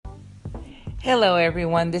Hello,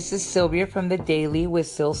 everyone. This is Sylvia from The Daily with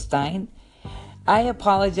Syl Stein. I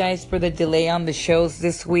apologize for the delay on the shows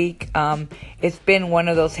this week. It's been one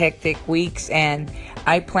of those hectic weeks, and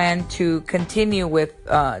I plan to continue with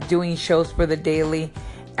doing shows for The Daily.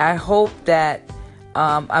 I hope that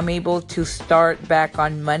I'm able to start back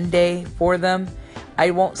on Monday for them.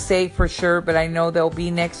 I won't say for sure, but I know they'll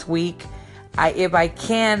be next week. If I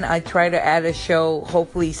can, I try to add a show,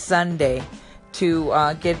 hopefully Sunday, to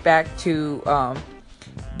get back to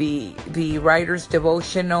the writer's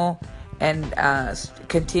devotional and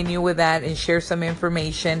continue with that and share some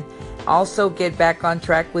information. Also get back on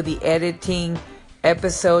track with the editing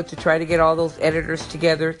episode to try to get all those editors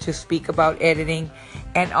together to speak about editing,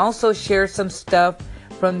 and also share some stuff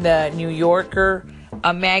from the New Yorker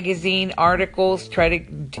magazine articles, try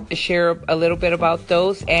to share a little bit about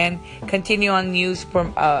those, and continue on news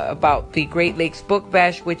from about the Great Lakes Book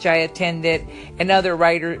Bash, which I attended, and other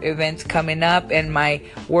writer events coming up, and my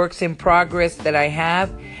works in progress that I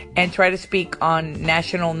have, and try to speak on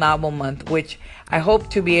National Novel Month, which I hope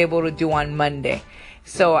to be able to do on Monday.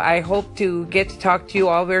 So I hope to get to talk to you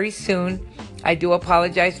all very soon. I do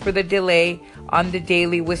apologize for the delay on The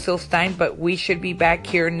Daily with Syl Stein, but we should be back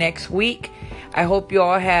here next week. I hope you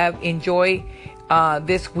all have enjoyed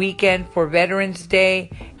this weekend for Veterans Day,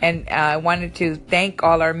 and I wanted to thank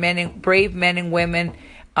all our brave men and women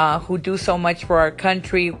who do so much for our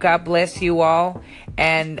country. God bless you all,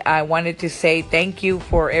 and I wanted to say thank you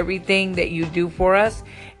for everything that you do for us,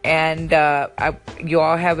 and you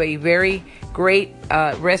all have a very great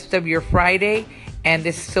rest of your Friday. And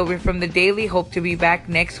this is Sylvia from The Daily. Hope to be back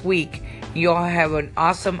next week. You all have an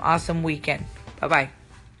awesome weekend. Bye-bye.